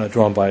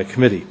drawn by a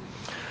committee.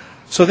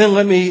 So then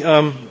let me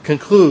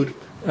conclude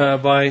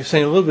by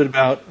saying a little bit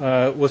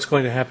about what's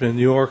going to happen in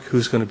New York,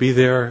 who's going to be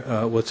there,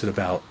 what's it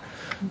about.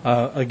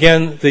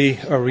 Again, the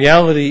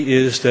reality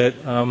is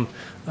that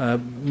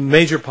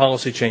major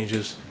policy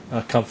changes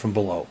come from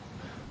below.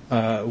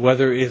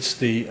 Whether it's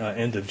the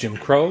end of Jim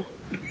Crow,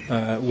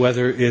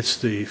 whether it's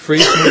the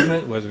freedom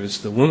movement, whether it's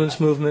the women's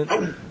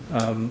movement,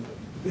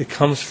 it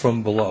comes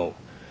from below.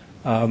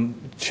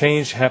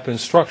 Change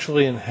happens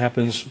structurally and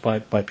happens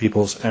by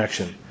people's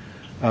action.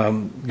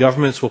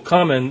 Governments will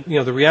come, and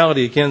the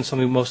reality, again,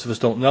 something most of us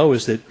don't know,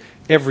 is that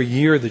every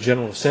year the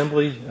General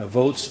Assembly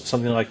votes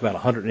something like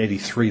about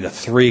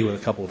 183-3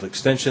 with a couple of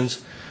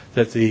extensions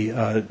that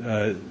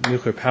the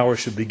nuclear power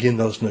should begin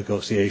those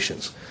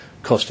negotiations.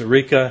 Costa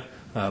Rica,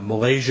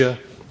 Malaysia,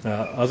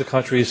 other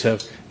countries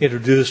have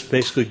introduced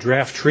basically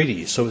draft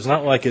treaties, so it's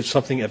not like it's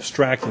something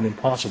abstract and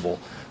impossible.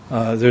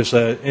 There's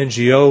an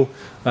NGO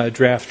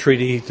draft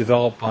treaty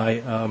developed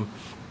by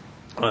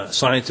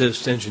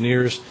scientists,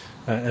 engineers,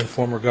 and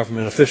former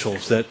government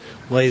officials that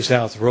lays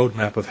out the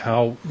roadmap of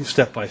how,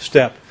 step by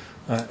step,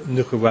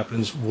 nuclear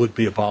weapons would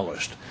be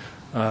abolished.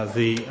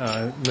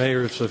 The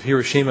mayors of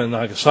Hiroshima and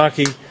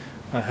Nagasaki,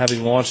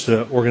 having launched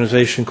an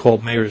organization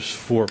called Mayors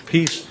for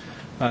Peace,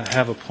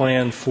 have a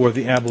plan for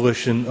the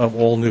abolition of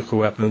all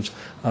nuclear weapons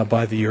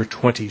by the year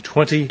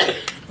 2020.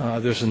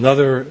 There's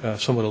another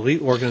somewhat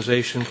elite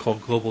organization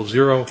called Global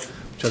Zero,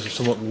 which has a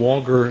somewhat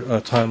longer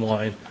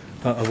timeline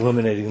of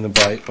eliminating them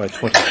by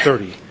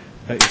 2030.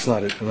 It's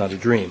not a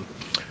dream.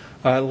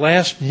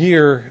 Last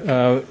year,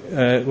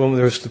 when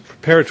there was the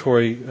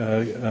preparatory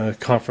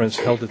conference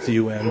held at the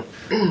UN,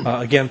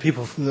 again,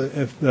 people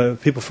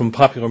from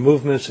popular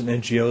movements and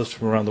NGOs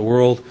from around the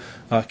world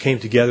came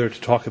together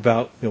to talk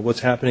about what's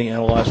happening,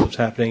 analyze what's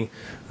happening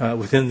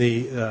within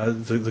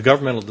the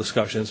governmental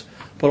discussions,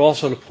 but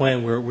also to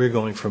plan where we're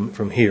going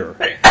from here.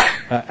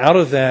 Out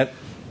of that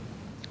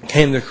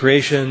came the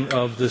creation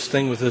of this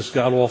thing with this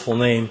god-awful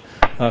name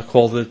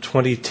called the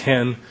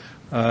 2010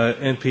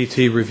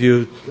 NPT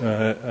Reviewed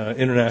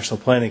International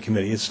Planning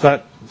Committee. It's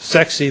not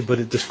sexy, but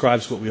it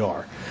describes what we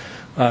are.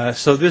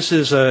 So this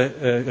is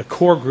a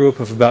core group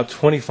of about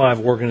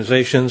 25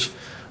 organizations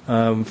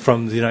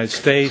from the United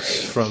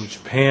States, from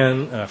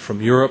Japan,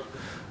 from Europe,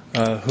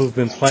 who've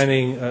been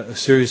planning a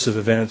series of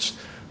events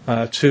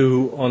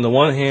to, on the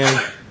one hand,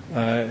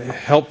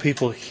 help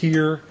people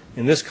here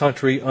in this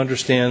country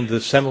understand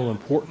the seminal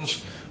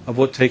importance of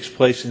what takes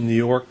place in New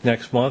York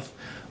next month,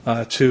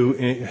 to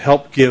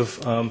help give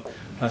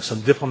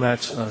some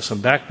diplomats some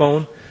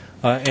backbone,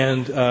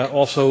 and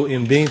also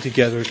in being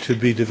together to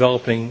be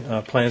developing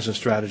plans and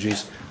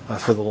strategies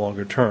for the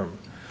longer term.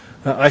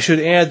 I should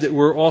add that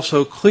we're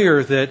also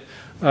clear that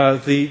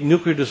the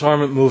nuclear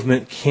disarmament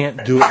movement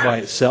can't do it by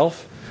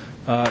itself.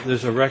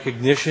 There's a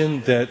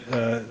recognition that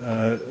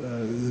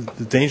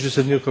the dangers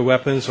of nuclear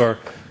weapons are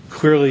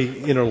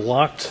clearly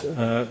interlocked,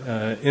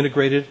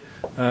 integrated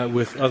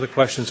with other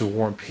questions of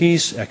war and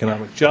peace,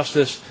 economic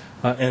justice,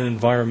 and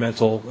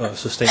environmental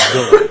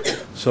sustainability.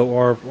 So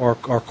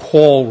our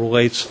call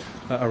relates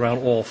around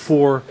all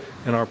four,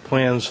 and our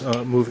plans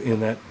move in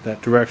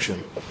that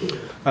direction.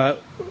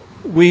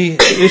 We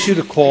issued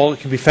a call.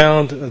 It can be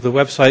found at the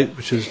website,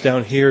 which is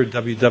down here,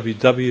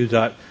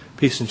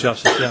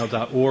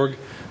 www.peaceandjusticenow.org.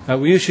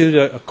 We issued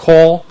a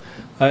call.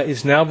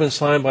 It's now been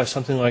signed by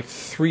something like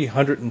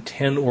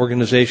 310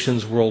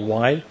 organizations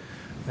worldwide.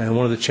 And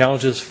one of the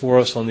challenges for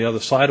us on the other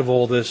side of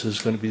all this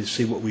is going to be to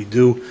see what we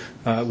do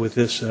with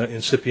this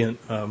incipient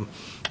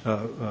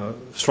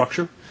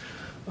structure.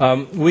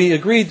 We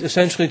agreed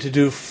essentially to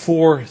do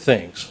four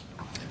things.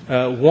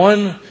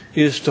 One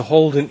is to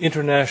hold an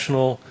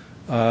international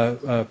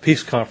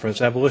peace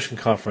conference, abolition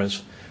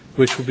conference,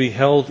 which will be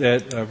held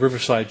at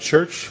Riverside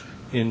Church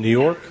in New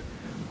York,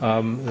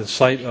 the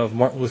site of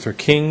Martin Luther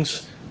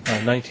King's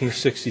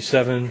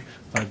 1967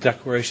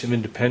 Declaration of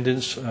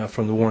Independence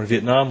from the war in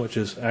Vietnam, which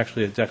is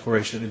actually a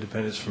declaration of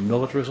independence from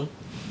militarism.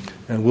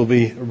 And we'll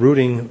be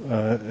rooting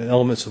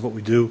elements of what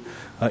we do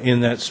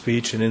in that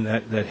speech and in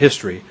that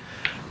history.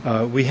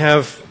 We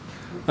have,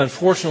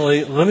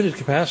 unfortunately, limited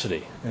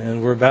capacity,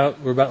 and we're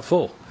about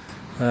full.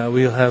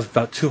 We'll have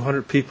about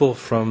 200 people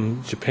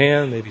from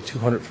Japan, maybe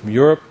 200 from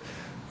Europe,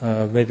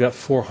 maybe about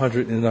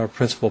 400 in our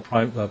principal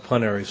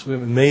plenaries. We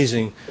have an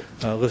amazing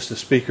list of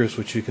speakers,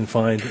 which you can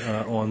find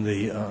on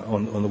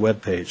the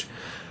web page.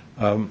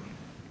 And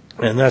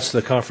that's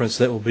the conference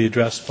that will be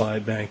addressed by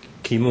Ban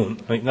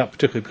Ki-moon. I mean, not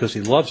particularly because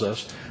he loves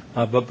us,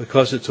 but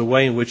because it's a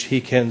way in which he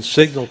can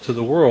signal to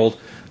the world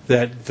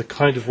that the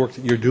kind of work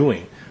that you're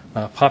doing,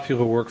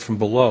 popular work from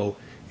below,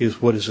 is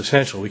what is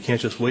essential. We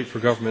can't just wait for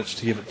governments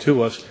to give it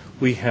to us.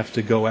 We have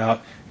to go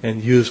out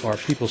and use our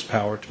people's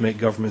power to make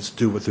governments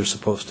do what they're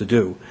supposed to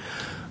do.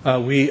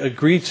 We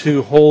agreed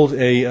to hold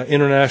a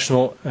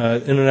international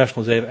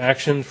day of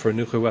action for a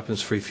nuclear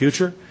weapons-free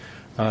future.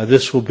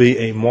 This will be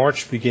a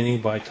march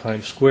beginning by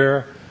Times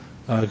Square,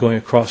 going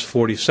across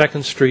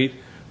 42nd Street,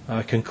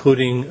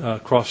 concluding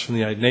across from the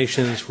United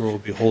Nations, where we'll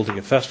be holding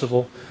a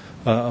festival.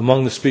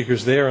 Among the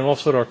speakers there, and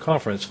also at our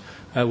conference,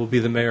 will be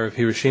the mayor of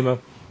Hiroshima,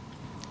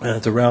 And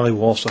at the rally,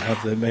 we'll also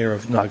have the mayor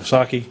of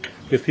Nagasaki.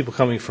 We have people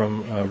coming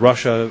from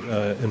Russia,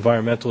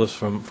 environmentalists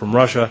from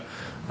Russia,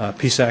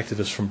 peace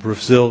activists from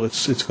Brazil.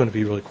 It's going to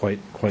be really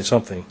quite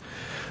something.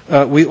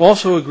 We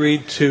also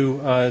agreed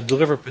to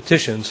deliver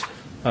petitions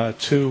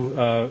to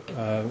the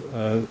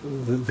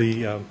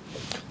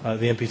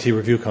NPT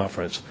review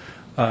conference.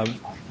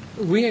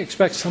 We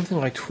expect something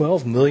like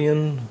 12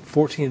 million,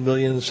 14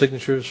 million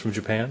signatures from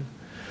Japan.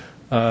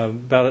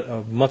 About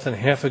a month and a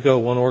half ago,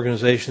 one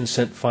organization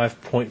sent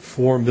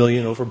 5.4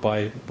 million over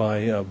by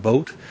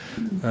boat.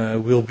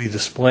 We'll be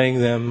displaying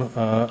them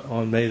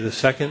on May the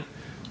 2nd,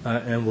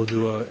 and we'll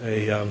do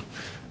a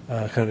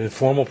kind of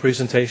informal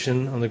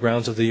presentation on the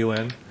grounds of the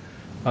UN.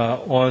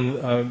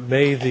 On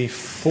May the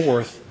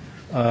 4th,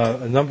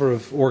 a number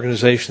of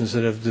organizations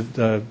that have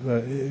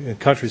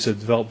countries that have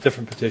developed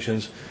different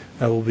petitions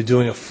will be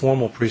doing a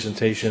formal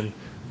presentation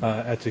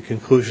at the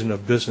conclusion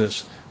of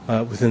business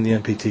within the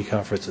NPT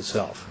conference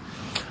itself.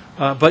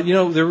 But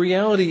the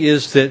reality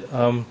is that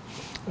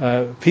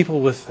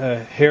people with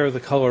hair the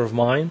color of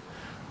mine,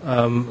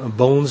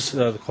 bones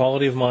the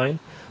quality of mine,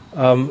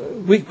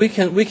 we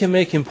can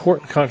make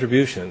important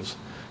contributions.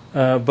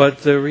 But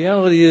the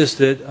reality is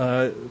that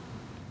a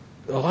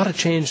lot of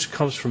change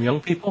comes from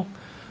young people,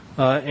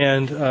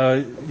 and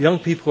young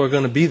people are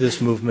going to be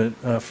this movement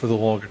for the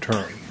longer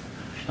term.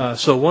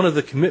 So one of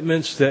the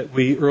commitments that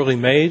we early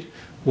made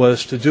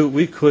was to do what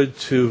we could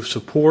to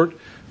support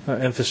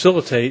and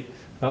facilitate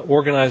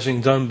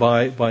organizing done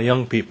by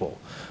young people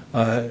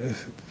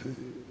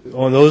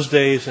on those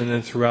days and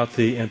then throughout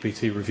the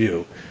NPT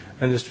review.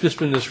 And there's just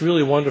been this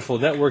really wonderful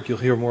network. You'll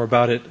hear more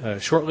about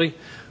it shortly.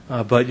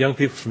 But young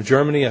people from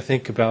Germany, I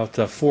think about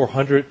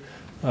 400,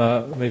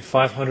 maybe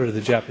 500 of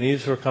the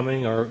Japanese who are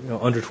coming are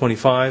under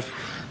 25.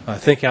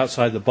 Think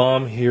Outside the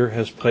Bomb here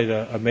has played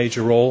a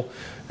major role.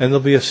 And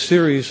there'll be a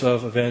series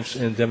of events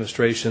and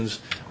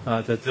demonstrations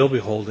that they'll be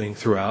holding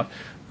throughout.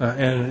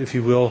 And, if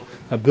you will,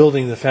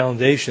 building the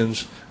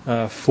foundations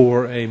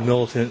for a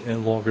militant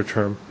and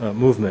longer-term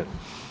movement.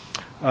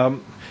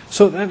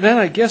 So that,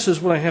 I guess, is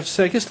what I have to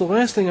say. I guess the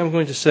last thing I'm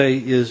going to say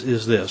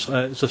is this.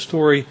 It's a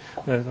story.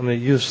 I'm going to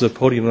use the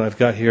podium that I've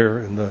got here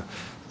and the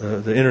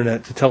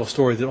Internet to tell a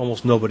story that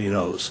almost nobody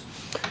knows.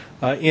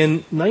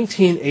 In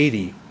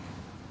 1980,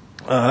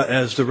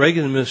 as the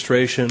Reagan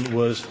administration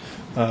was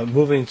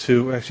moving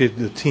to, actually,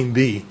 the Team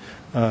B,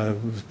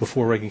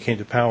 before Reagan came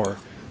to power,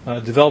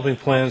 developing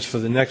plans for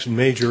the next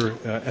major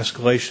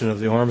escalation of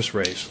the arms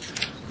race.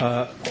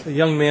 A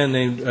young man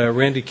named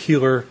Randy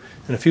Keeler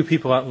and a few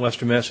people out in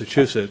western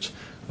Massachusetts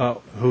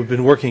who had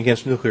been working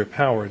against nuclear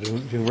power,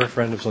 doing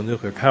referendums on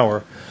nuclear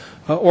power,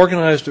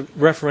 organized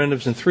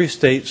referendums in 3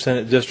 state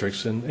Senate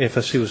districts, and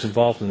AFSC was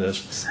involved in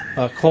this,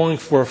 calling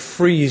for a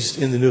freeze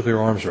in the nuclear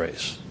arms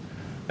race.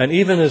 And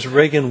even as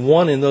Reagan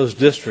won in those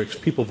districts,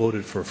 people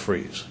voted for a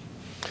freeze.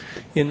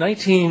 In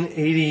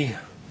 1980,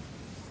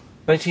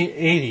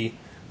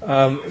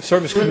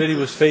 Service Committee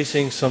was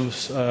facing some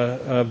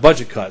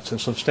budget cuts and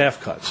some staff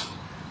cuts.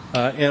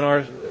 And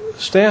our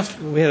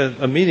staff, we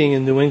had a meeting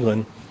in New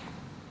England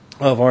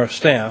of our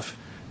staff,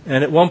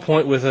 and at one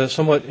point, with a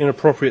somewhat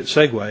inappropriate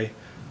segue,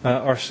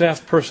 our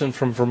staff person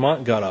from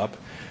Vermont got up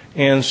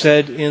and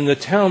said, in the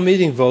town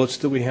meeting votes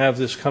that we have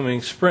this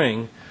coming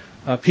spring,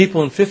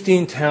 people in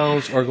 15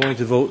 towns are going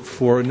to vote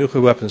for a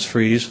nuclear weapons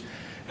freeze,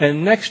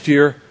 and next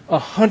year,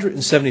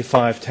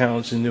 175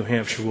 towns in New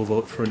Hampshire will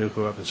vote for a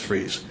nuclear weapons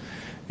freeze.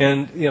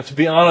 And, to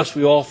be honest,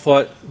 we all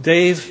thought,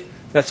 Dave,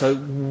 that's a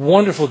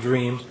wonderful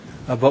dream,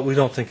 but we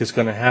don't think it's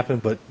going to happen,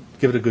 but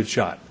give it a good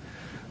shot.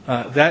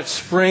 That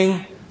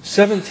spring,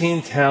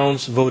 17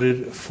 towns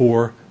voted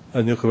for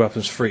a nuclear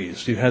weapons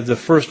freeze. You had the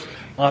first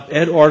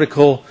op-ed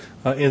article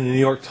in the New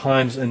York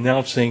Times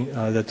announcing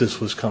that this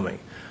was coming.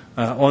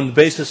 On the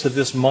basis of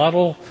this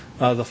model,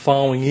 the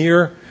following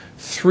year,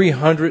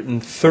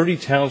 330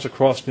 towns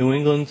across New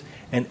England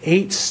and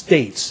 8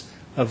 states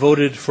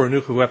voted for a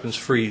nuclear weapons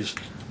freeze,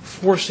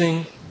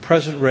 forcing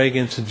President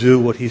Reagan to do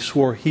what he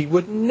swore he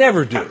would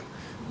never do,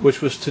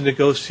 which was to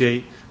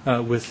negotiate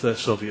with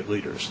Soviet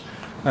leaders.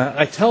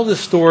 I tell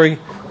this story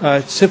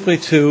simply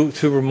to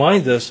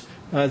remind us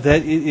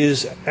that it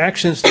is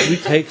actions that we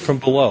take from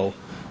below,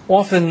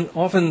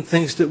 often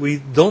things that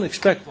we don't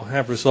expect will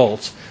have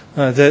results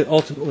that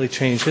ultimately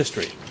change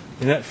history.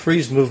 And that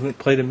freeze movement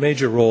played a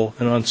major role,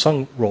 an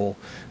unsung role,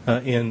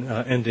 in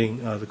ending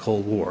the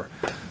Cold War.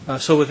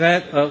 So with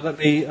that, let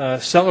me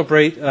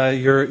celebrate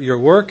your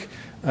work,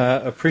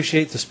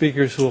 appreciate the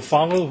speakers who will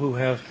follow, who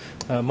have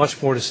much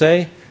more to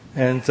say,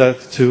 and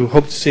to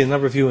hope to see a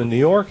number of you in New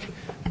York,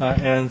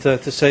 and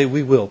to say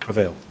we will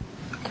prevail.